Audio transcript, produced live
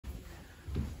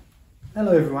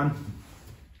Hello everyone,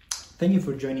 thank you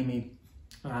for joining me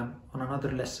on another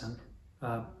lesson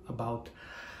about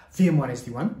VMware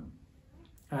SD-WAN.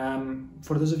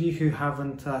 For those of you who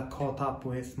haven't caught up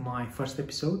with my first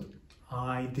episode,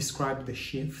 I described the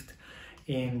shift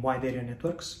in wide area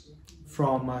networks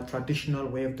from a traditional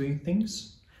way of doing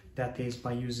things, that is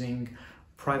by using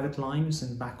private lines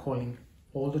and backhauling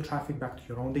all the traffic back to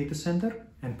your own data center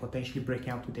and potentially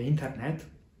breaking out to the internet,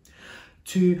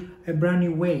 to a brand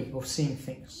new way of seeing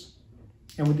things.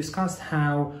 And we discussed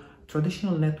how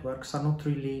traditional networks are not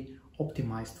really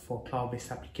optimized for cloud-based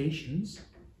applications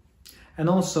and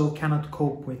also cannot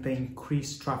cope with the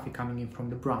increased traffic coming in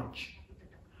from the branch.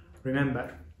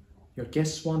 Remember, your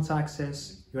guests want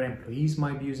access, your employees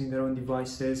might be using their own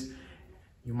devices,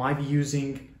 you might be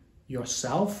using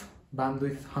yourself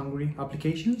bandwidth-hungry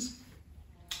applications,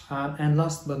 and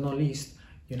last but not least,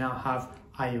 you now have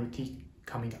IoT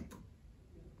coming up.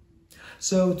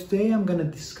 So today I'm going to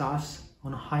discuss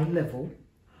on a high level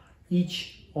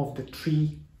each of the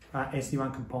three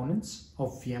SD-WAN components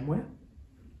of VMware,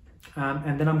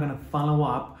 and then I'm going to follow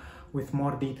up with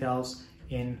more details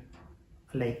in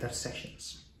later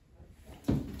sessions.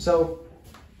 So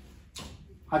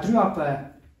I drew up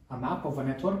a map of a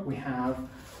network. We have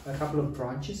a couple of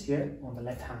branches here on the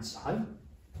left hand side.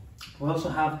 We also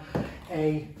have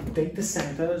a data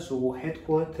centers or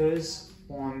headquarters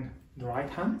on the right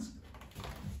hand.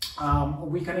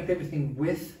 We connect everything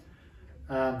with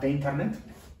the internet,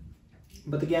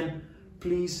 but again,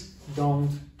 please don't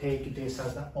take this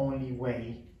as the only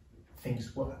way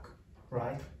things work,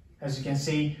 right? As you can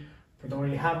see, we don't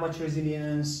really have much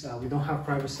resilience, we don't have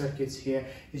private circuits here.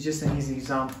 It's just an easy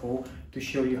example to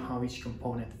show you how each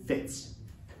component fits.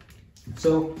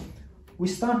 So we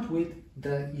start with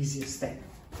the easiest step,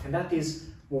 and that is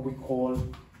what we call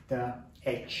the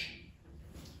edge.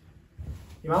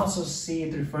 You also see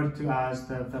it referred to as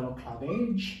the VeloCloud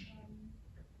Edge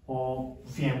or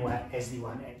VMware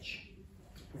SD-WAN Edge,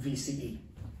 VCE.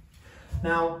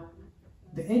 Now,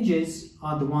 the edges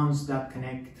are the ones that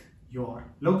connect your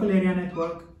local area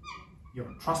network,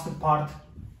 your trusted part,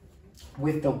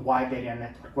 with the wide area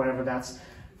network, wherever that's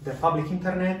the public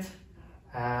internet,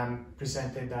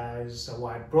 presented as a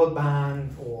wired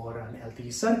broadband or an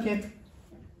LTE circuit,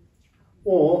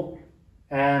 or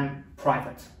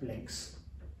private links.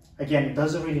 Again, it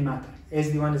doesn't really matter.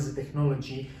 SD-WAN is a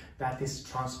technology that is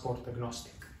transport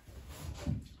agnostic.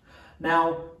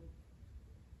 Now,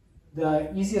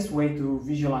 the easiest way to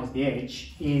visualize the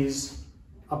edge is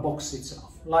a box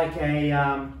itself, like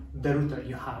the router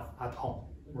you have at home,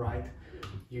 right?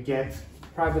 You get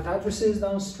private addresses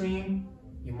downstream,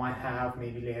 you might have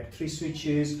maybe layer 3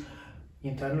 switches,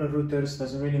 internal routers,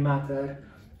 doesn't really matter,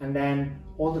 and then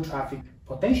all the traffic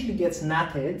potentially gets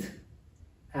NATed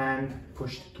and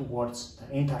pushed towards the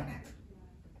internet.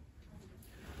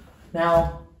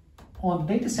 Now, on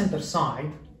the data center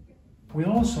side, we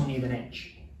also need an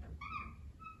edge.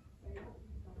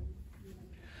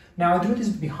 Now, I drew this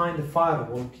behind the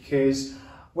firewall because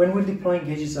when we're deploying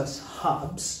edges as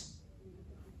hubs,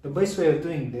 the best way of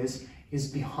doing this is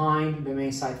behind the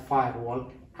main site firewall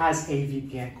as a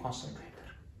VPN concentrator.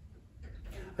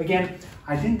 Again,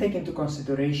 I didn't take into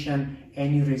consideration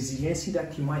any resiliency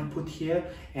that you might put here,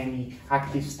 any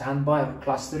active standby or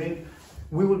clustering.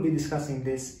 We will be discussing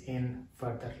this in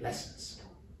further lessons.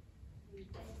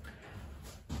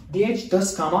 The edge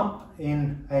does come up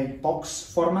in a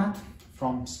box format,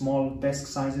 from small desk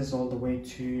sizes all the way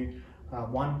to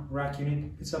 1 rack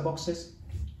unit pizza boxes,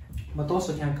 but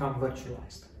also can come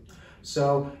virtualized.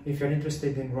 So if you're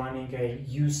interested in running a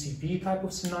UCP type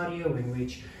of scenario in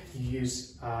which you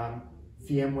use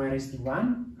VMware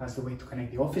SD-WAN as the way to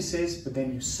connect the offices, but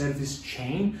then you service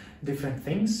chain different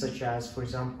things, such as, for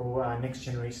example, next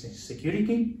generation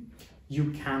security,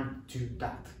 you can do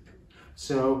that.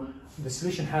 So the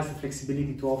solution has the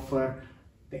flexibility to offer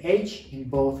the edge in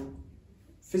both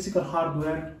physical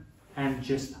hardware and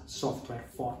just software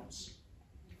forms.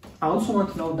 I also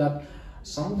want to note that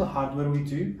some of the hardware we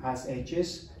do as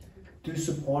edges do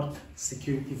support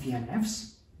security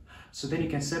VNFs, so then you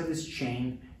can service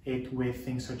chain it with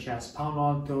things such as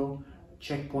Palo Alto,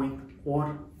 Checkpoint,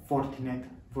 or Fortinet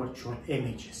virtual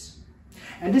images.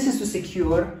 And this is to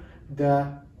secure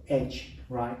the edge,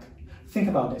 right? Think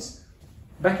about this.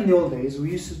 Back in the old days,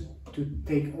 we used to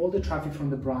take all the traffic from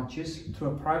the branches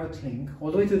through a private link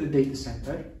all the way to the data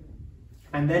center,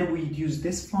 and then we'd use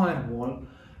this firewall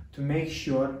to make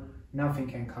sure nothing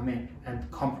can come in and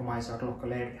compromise our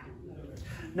local area.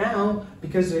 Now,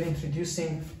 because we're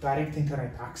introducing direct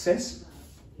internet access,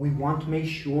 we want to make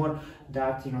sure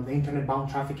that the internet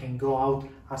bound traffic can go out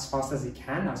as fast as it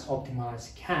can, as optimal as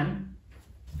it can.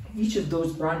 each of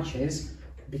those branches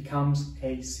becomes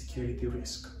a security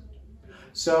risk.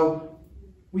 So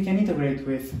we can integrate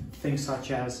with things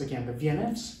such as, again, the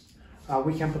VNFs.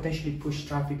 We can potentially push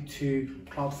traffic to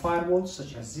cloud firewalls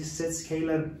such as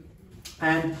Zscaler,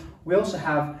 and we also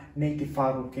have native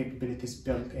firewall capabilities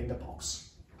built in the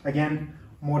box. Again,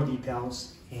 more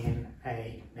details in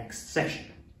a next section.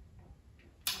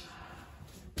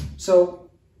 So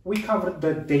we covered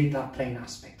the data plane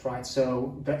aspect, right?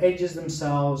 So the edges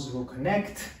themselves will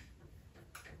connect.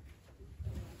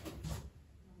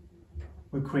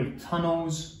 We create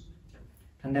tunnels,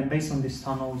 and then based on these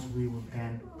tunnels, we will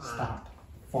then start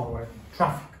forward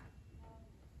traffic.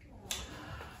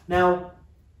 Now,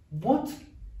 what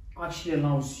actually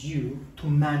allows you to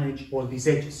manage all these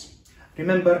edges?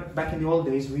 Remember, back in the old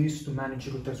days, we used to manage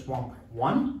routers one by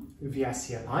one via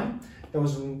CLI. That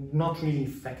was not really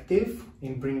effective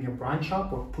in bringing a branch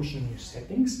up or pushing new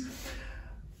settings.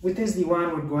 With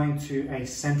SD-WAN, we're going to a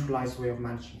centralized way of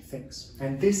managing things.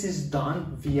 And this is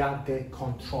done via the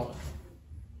controller.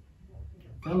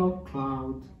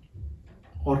 VeloCloud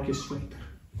Orchestrator.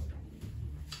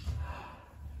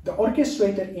 The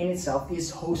Orchestrator in itself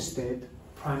is hosted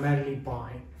primarily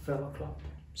by VeloCloud.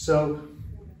 So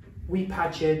we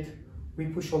patch it, we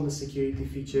push all the security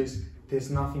features, there's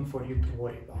nothing for you to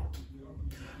worry about.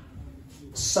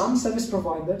 Some service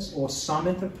providers or some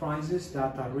enterprises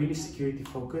that are really security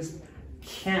focused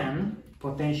can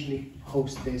potentially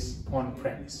host this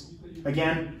on-premise.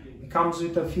 Again, it comes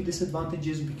with a few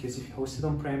disadvantages because if you host it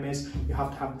on-premise, you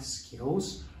have to have the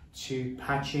skills to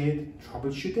patch it,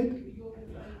 troubleshoot it.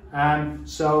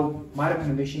 So my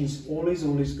recommendation is always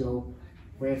go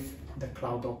with the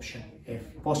cloud option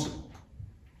if possible.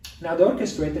 Now the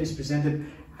Orchestrator is presented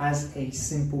as a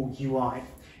simple UI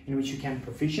in which you can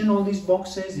provision all these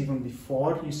boxes even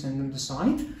before you send them to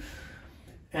site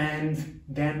and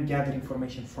then gather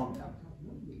information from them.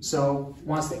 So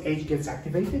once the edge gets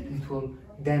activated, it will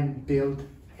then build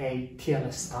a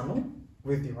TLS tunnel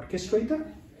with the Orchestrator.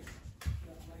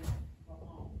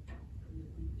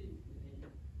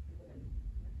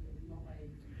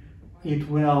 It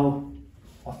will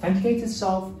authenticate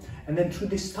itself, and then through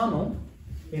this tunnel,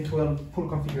 it will pull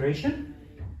configuration,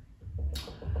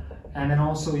 and then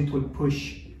also it will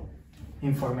push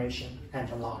information and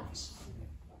alarms.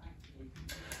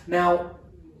 Now,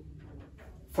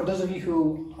 for those of you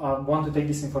who want to take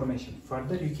this information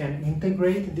further, you can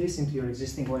integrate this into your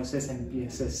existing OSS and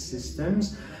BSS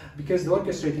systems, because the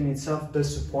Orchestrator in itself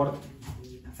does support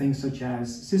things such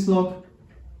as syslog,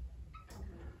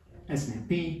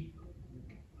 SNMP,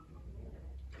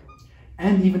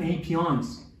 and even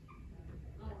APIs.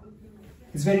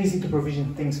 It's very easy to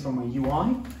provision things from a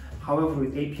UI. However,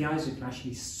 with APIs, you can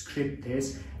actually script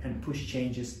this and push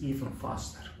changes even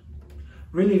faster.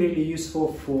 Really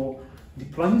useful for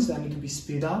deployments that need to be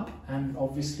sped up, and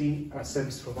obviously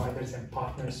service providers and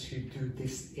partners who do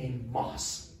this in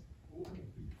mass.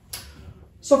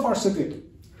 So far, so good.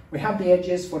 We have the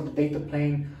edges for the data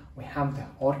plane. We have the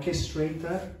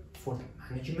Orchestrator for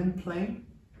the management plane.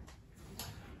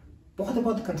 But what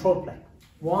about the control plane?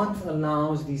 What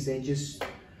allows these edges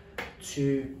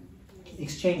to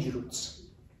exchange routes?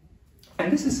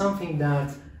 And this is something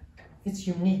that it's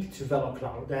unique to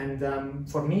VeloCloud. And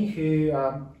for me, who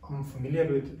I'm familiar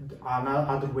with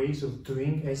other ways of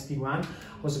doing SD-WAN,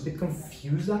 I was a bit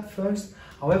confused at first.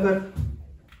 However,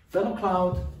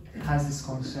 VeloCloud has this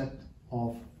concept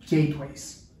of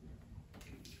gateways.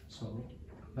 So,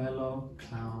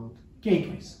 VeloCloud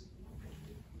gateways.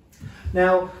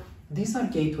 Now, these are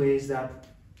gateways that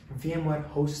VMware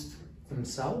hosts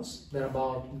themselves. There are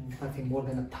about, I think, more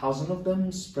than 1,000 of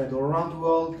them spread all around the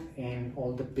world in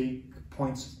all the big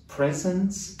points of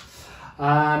presence,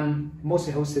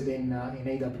 mostly hosted in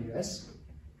AWS.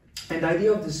 And the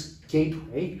idea of this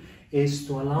gateway is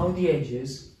to allow the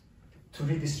edges to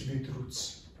redistribute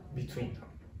routes between them.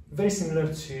 Very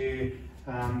similar to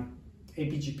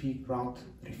APGP route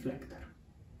reflector.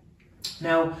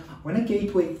 Now, when a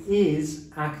gateway is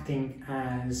acting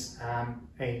as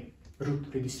a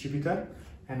route redistributor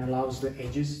and allows the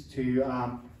edges to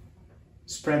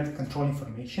spread control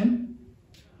information,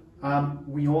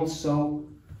 we also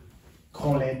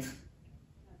call it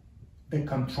the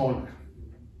controller.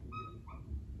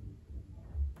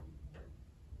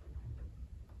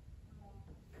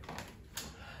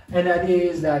 And the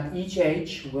idea is that each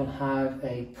edge will have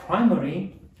a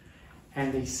primary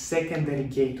and a secondary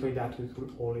gateway that we will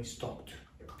always talk to.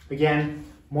 Again,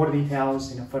 more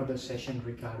details in a further session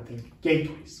regarding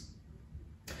gateways.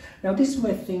 Now, this is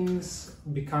where things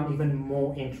become even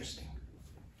more interesting,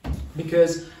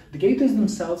 because the gateways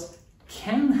themselves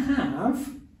can have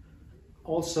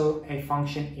also a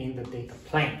function in the data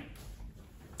plane.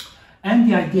 And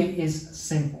the idea is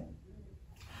simple.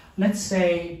 Let's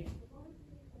say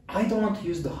I don't want to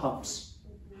use the hubs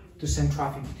to send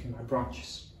traffic between my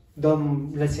branches.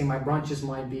 Let's say my branches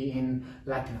might be in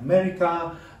Latin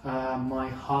America, my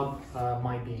hub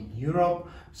might be in Europe,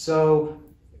 so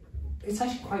it's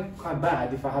actually quite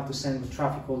bad if I have to send the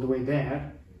traffic all the way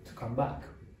there to come back.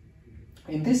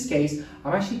 In this case,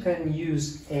 I'm actually going to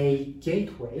use a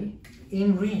gateway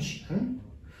in region.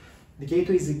 The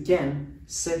gateway is again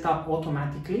set up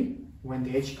automatically when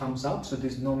the edge comes up, so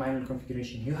there's no manual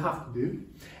configuration you have to do,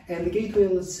 and the gateway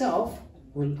itself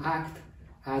will act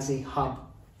as a hub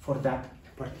for that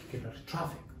particular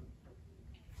traffic.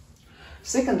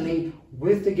 Secondly,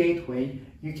 with the gateway,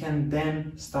 you can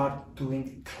then start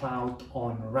doing cloud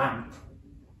on ramp.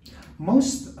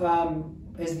 Most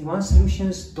SD-WAN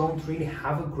solutions don't really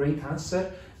have a great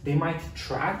answer. They might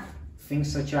track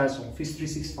things such as Office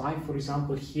 365, for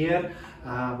example, here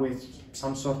with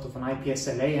some sort of an IP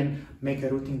SLA and make a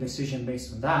routing decision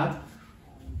based on that.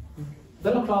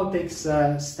 VeloCloud takes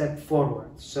a step forward.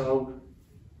 So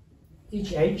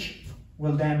each edge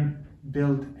will then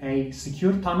build a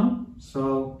secure tunnel.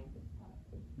 So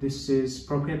this is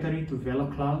proprietary to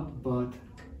VeloCloud, but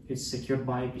it's secured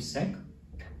by IPsec,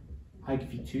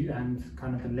 e02, and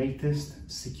kind of the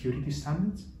latest security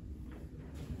standards.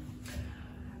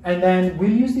 And then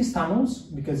we'll use these tunnels,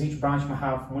 because each branch may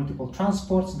have multiple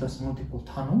transports, thus multiple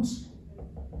tunnels,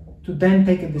 to then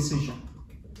take a decision.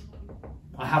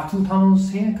 I have 2 tunnels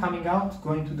here coming out,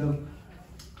 going to the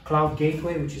cloud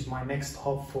gateway, which is my next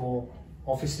hub for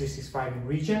Office 365 in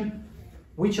region.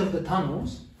 Which of the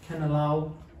tunnels can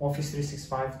allow Office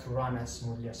 365 to run as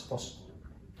smoothly as possible?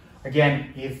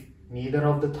 Again, if neither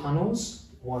of the tunnels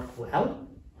work well,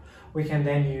 we can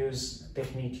then use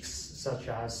techniques such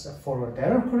as forward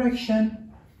error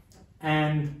correction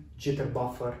and jitter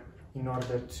buffer in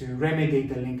order to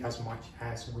remediate the link as much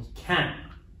as we can.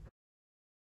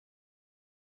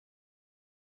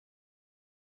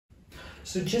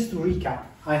 So just to recap,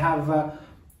 I have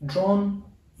drawn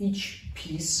each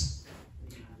piece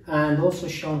and also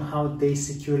shown how they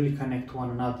securely connect to one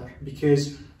another,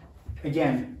 because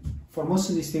again, for most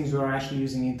of these things, we're actually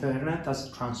using internet as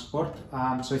a transport,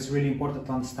 so it's really important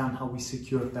to understand how we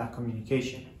secure that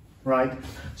communication, right?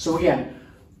 So again,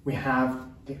 we have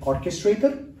the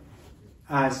Orchestrator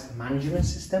as a management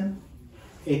system.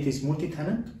 It is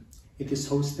multi-tenant. It is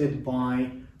hosted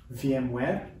by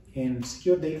VMware in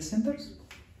secure data centers.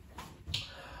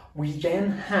 We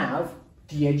then have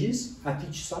the edges at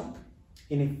each site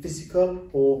in a physical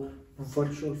or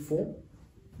virtual form.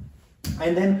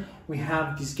 And then we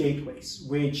have these gateways,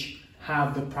 which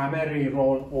have the primary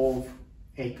role of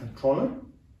a controller,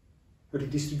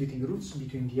 redistributing routes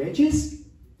between the edges.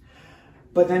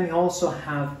 But then we also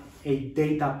have a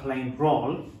data plane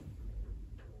role,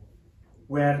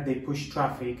 where they push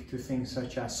traffic to things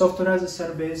such as software as a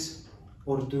service,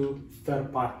 or do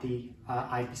third-party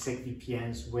IPsec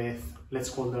VPNs with, let's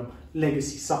call them,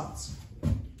 legacy sites.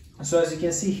 So as you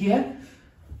can see here,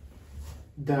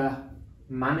 the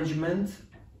management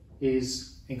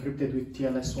is encrypted with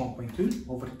TLS 1.2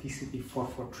 over TCP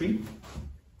 443,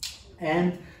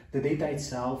 and the data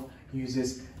itself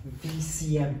uses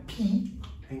VCMP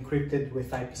encrypted with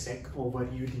IPsec over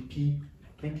UDP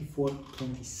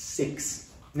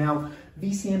 2426. Now,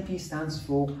 VCMP stands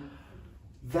for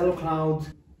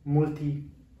VeloCloud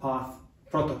Multi-Path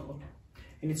Protocol,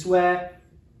 and it's where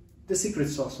the secret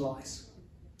sauce lies.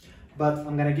 But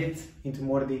I'm gonna get into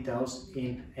more details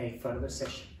in a further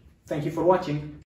session. Thank you for watching.